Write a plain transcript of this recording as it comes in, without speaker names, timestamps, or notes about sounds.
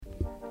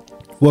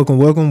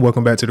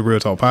Welcome back to the Real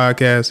Talk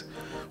Podcast.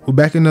 We're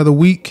back another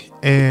week,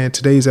 and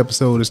today's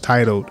episode is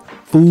titled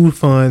Food,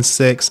 Fun,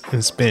 Sex,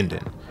 and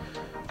Spending.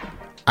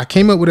 I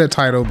came up with that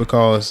title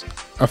because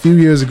a few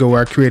years ago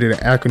I created an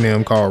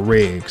acronym called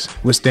REGS,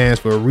 which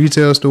stands for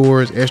Retail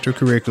Stores,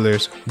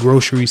 Extracurriculars,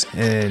 Groceries,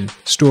 and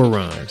Store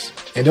Runs.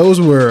 And those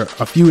were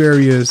a few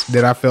areas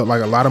that I felt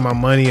like a lot of my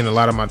money and a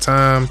lot of my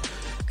time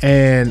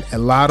and a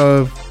lot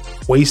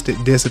of wasted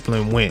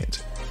discipline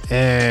went.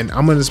 And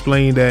I'm going to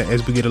explain that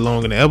as we get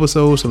along in the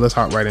episode, so let's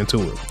hop right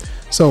into it.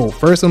 So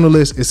first on the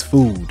list is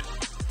food.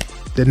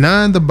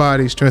 Denying the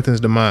body strengthens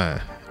the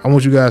mind. I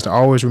want you guys to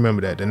always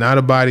remember that. Deny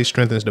the body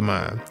strengthens the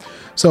mind.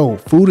 So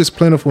food is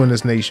plentiful in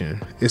this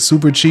nation. It's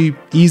super cheap,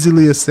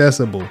 easily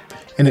accessible.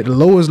 And at the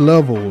lowest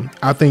level,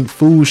 I think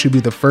food should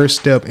be the first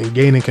step in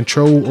gaining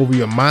control over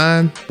your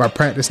mind by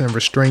practicing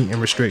restraint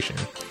and restriction.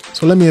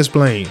 So let me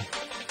explain.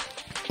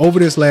 Over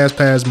this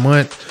past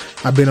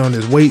month, I've been on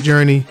this weight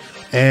journey.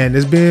 And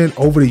it's been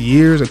over the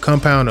years a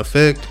compound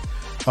effect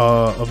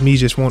of me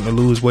just wanting to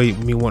lose weight,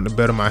 me wanting to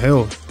better my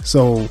health.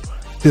 So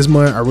this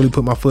month I really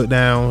put my foot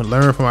down,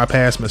 learned from my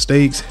past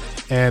mistakes,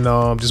 and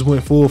just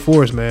went full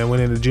force, man.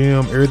 Went in the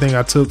gym. Everything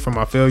I took from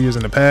my failures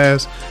in the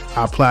past,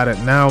 I applied it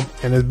now,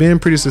 and it's been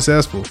pretty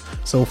successful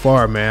so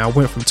far, man. I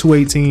went from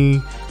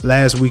 218.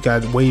 Last week I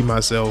weighed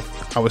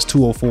myself. I was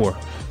 204.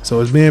 So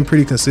it's been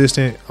pretty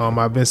consistent.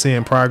 I've been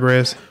seeing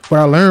progress. What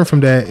I learned from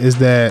that is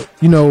that,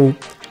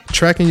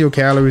 tracking your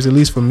calories, at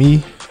least for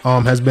me,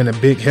 has been a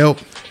big help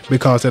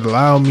because it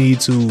allowed me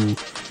to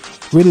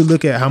really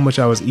look at how much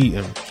I was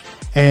eating.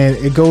 And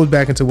it goes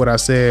back into what I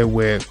said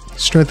with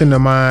strengthening the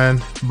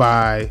mind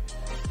by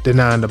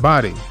denying the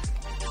body.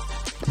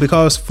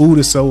 Because food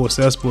is so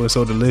accessible and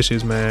so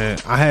delicious, man,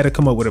 I had to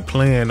come up with a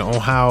plan on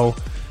how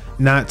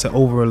not to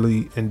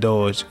overly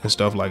indulge and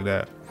stuff like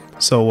that.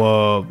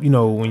 So,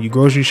 when you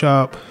grocery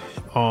shop,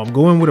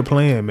 go in with a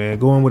plan, man.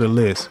 Go in with a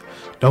list.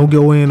 Don't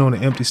go in on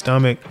an empty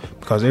stomach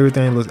because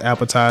everything looks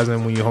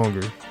appetizing when you're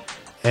hungry.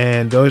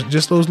 And those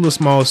little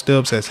small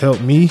steps has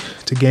helped me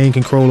to gain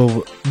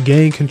control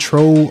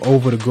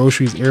over the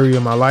groceries area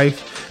of my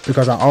life,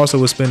 because I also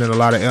was spending a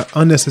lot of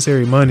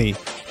unnecessary money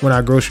when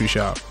I grocery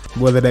shop,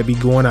 whether that be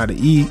going out to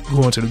eat,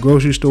 going to the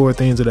grocery store,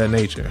 things of that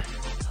nature.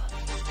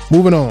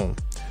 Moving on.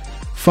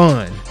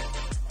 Fun.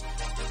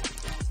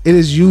 It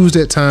is used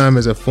at times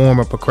as a form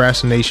of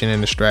procrastination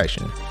and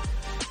distraction.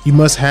 You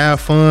must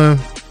have fun,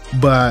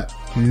 but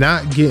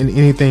not getting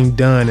anything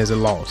done is a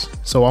loss.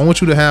 So I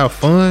want you to have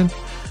fun,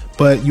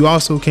 but you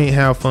also can't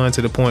have fun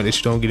to the point that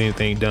you don't get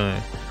anything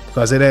done,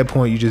 because at that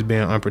point you're just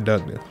being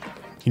unproductive.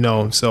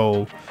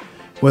 So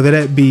whether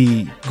that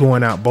be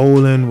going out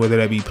bowling, whether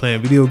that be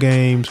playing video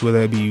games,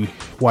 whether that be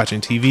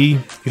watching TV,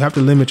 you have to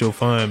limit your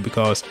fun,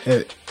 because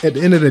at the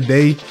end of the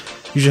day,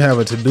 you should have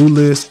a to-do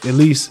list, at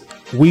least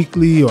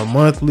weekly or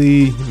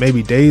monthly,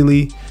 maybe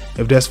daily,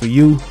 if that's for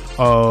you.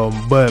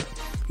 But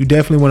you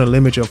definitely want to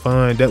limit your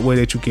fun. That way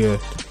that you can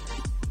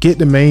get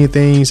the main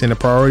things and the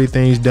priority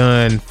things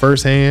done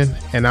firsthand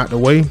and out the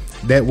way.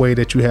 That way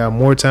that you have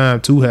more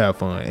time to have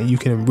fun, and you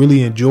can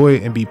really enjoy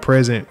it and be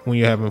present when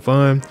you're having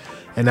fun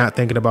and not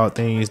thinking about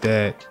things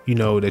that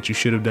that you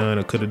should have done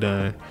or could have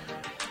done.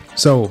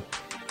 So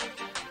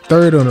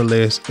third on the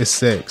list is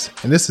sex.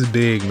 And this is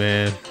big,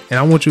 man. And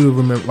I want you to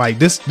remember, like,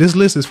 this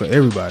list is for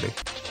everybody,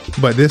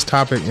 but this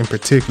topic in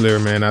particular,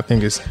 man, I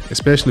think is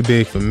especially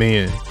big for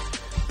men,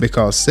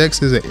 because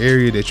sex is an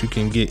area that you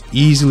can get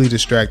easily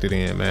distracted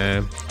in,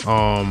 man.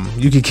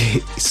 You can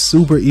get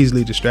super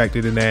easily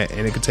distracted in that,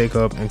 and it can take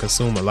up and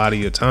consume a lot of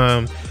your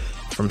time,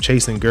 from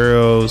chasing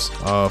girls,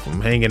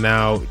 from hanging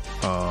out,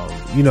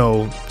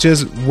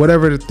 just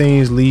whatever the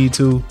things lead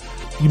to.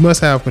 You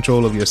must have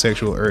control of your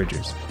sexual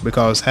urges,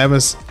 because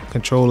having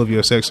control of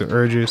your sexual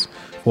urges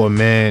for a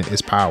man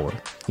is power.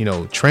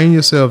 Train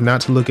yourself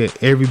not to look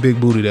at every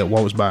big booty that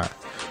walks by,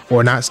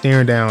 or not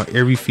staring down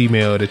every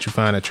female that you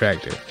find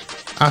attractive.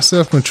 Our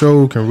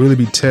self-control can really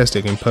be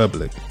tested in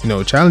public.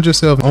 Challenge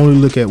yourself. Only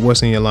look at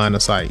what's in your line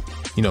of sight.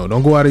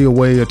 Don't go out of your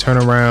way or turn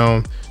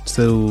around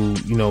to,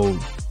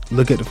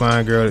 look at the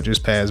fine girl that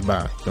just passed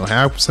by.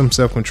 Have some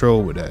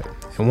self-control with that.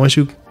 And once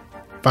you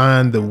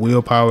find the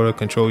willpower to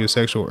control your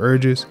sexual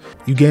urges,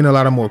 you gain a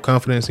lot of more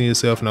confidence in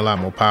yourself and a lot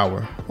more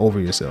power over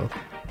yourself.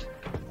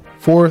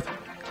 Fourth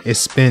is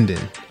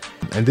spending.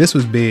 And this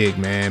was big,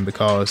 man,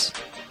 because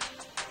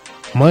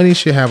money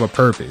should have a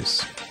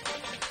purpose.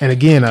 And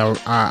again,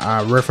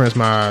 I reference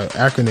my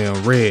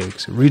acronym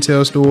REGS: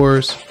 Retail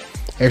Stores,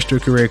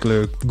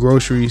 Extracurricular,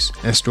 Groceries,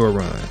 and Store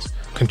Runs.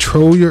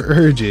 Control your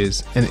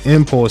urges and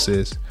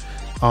impulses,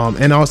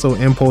 and also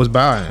impulse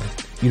buying.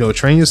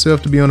 Train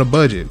yourself to be on a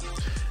budget,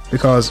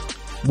 because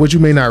what you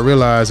may not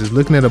realize is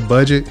looking at a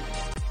budget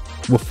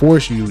will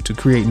force you to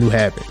create new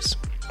habits.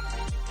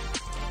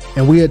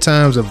 And we at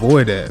times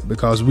avoid that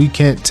because we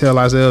can't tell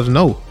ourselves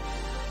no.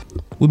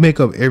 We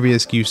make up every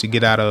excuse to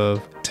get out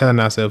of telling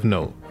ourselves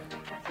no.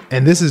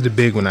 And this is the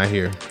big one I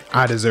hear.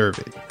 I deserve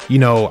it.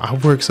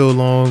 I've worked so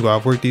long, or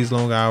I've worked these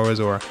long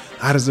hours, or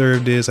I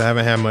deserve this. I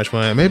haven't had much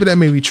fun. Maybe that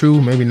may be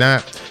true, maybe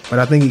not. But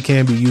I think it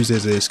can be used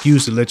as an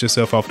excuse to let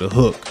yourself off the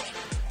hook.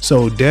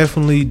 So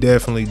definitely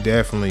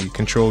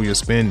control your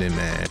spending,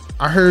 man.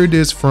 I heard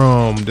this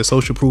from the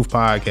Social Proof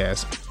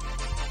podcast,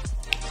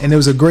 and it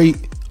was a great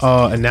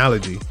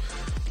analogy.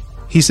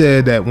 He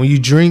said that when you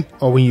drink,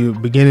 or when you're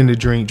beginning to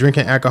drink,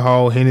 drinking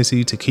alcohol,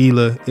 Hennessy,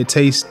 tequila, it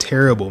tastes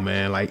terrible,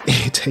 man. Like,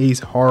 it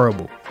tastes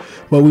horrible.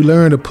 But we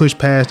learn to push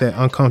past that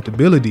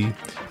uncomfortability,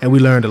 and we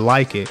learn to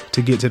like it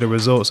to get to the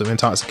results of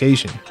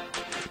intoxication.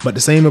 But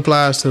the same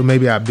applies to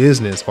maybe our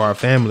business or our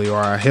family or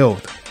our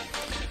health.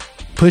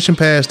 Pushing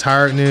past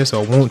tiredness,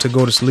 or want to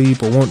go to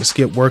sleep, or want to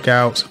skip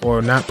workouts,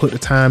 or not put the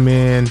time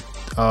in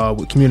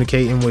with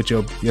communicating with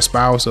your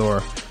spouse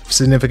or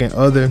significant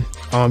other.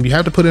 You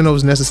have to put in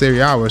those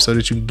necessary hours so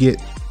that you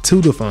get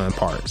to the fun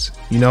parts,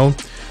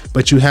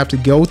 but you have to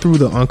go through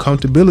the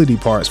uncomfortability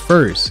parts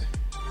first.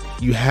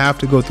 You have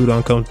to go through the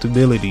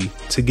uncomfortability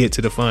to get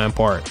to the fun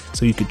part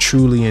so you can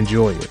truly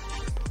enjoy it.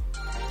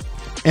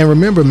 And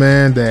remember,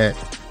 man, that,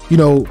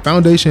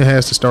 foundation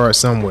has to start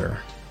somewhere.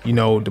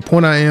 The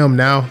point I am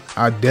now,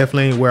 I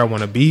definitely ain't where I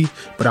want to be,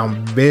 but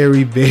I'm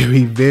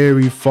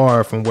very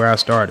far from where I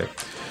started.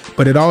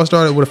 But it all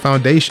started with a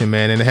foundation,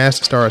 man, and it has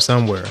to start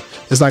somewhere.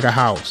 It's like a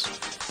house.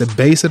 The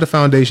base of the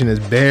foundation is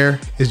bare.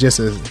 It's just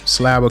a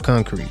slab of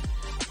concrete.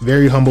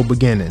 Very humble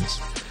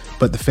beginnings.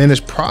 But the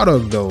finished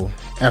product, though,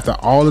 after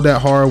all of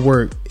that hard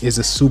work, is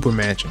a super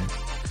mansion.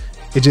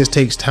 It just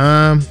takes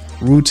time,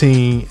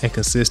 routine, and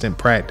consistent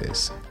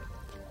practice.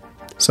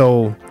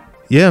 So,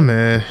 yeah,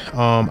 man,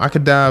 I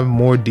could dive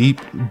more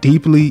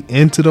deeply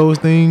into those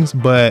things,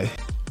 but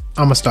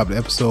I'm gonna stop the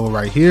episode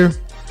right here.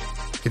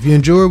 If you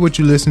enjoyed what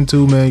you listened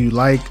to, man, you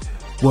liked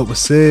what was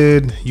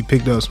said, you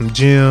picked up some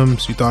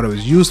gems, you thought it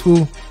was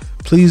useful,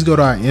 please go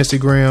to our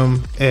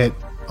Instagram at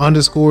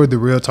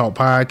 _the Real Talk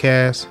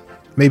Podcast,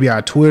 maybe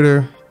our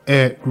Twitter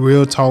at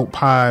Real Talk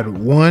Pod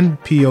 1,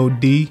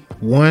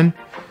 POD1,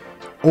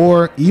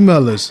 or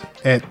email us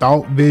at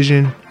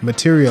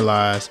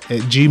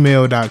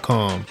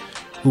thoughtvisionmaterialize@gmail.com.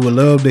 We would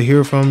love to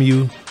hear from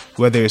you,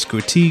 whether it's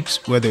critiques,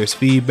 whether it's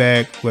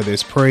feedback, whether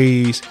it's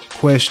praise,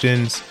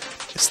 questions,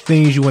 it's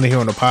things you want to hear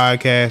on the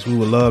podcast. We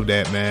would love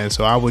that, man.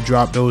 So I would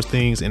drop those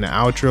things in the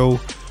outro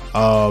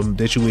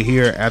that you will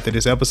hear after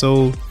this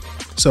episode.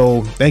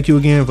 So thank you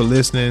again for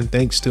listening.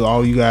 Thanks to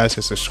all you guys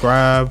that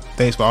subscribe.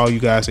 Thanks for all you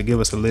guys that give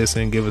us a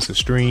listen, give us a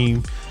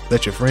stream,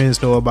 let your friends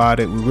know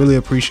about it. We really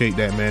appreciate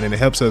that, man. And it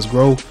helps us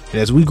grow.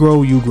 And as we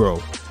grow, you grow.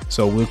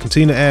 So we'll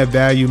continue to add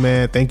value,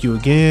 man. Thank you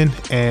again.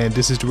 And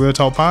this is the Real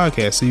Talk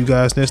Podcast. See you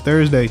guys next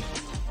Thursday.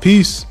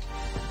 Peace.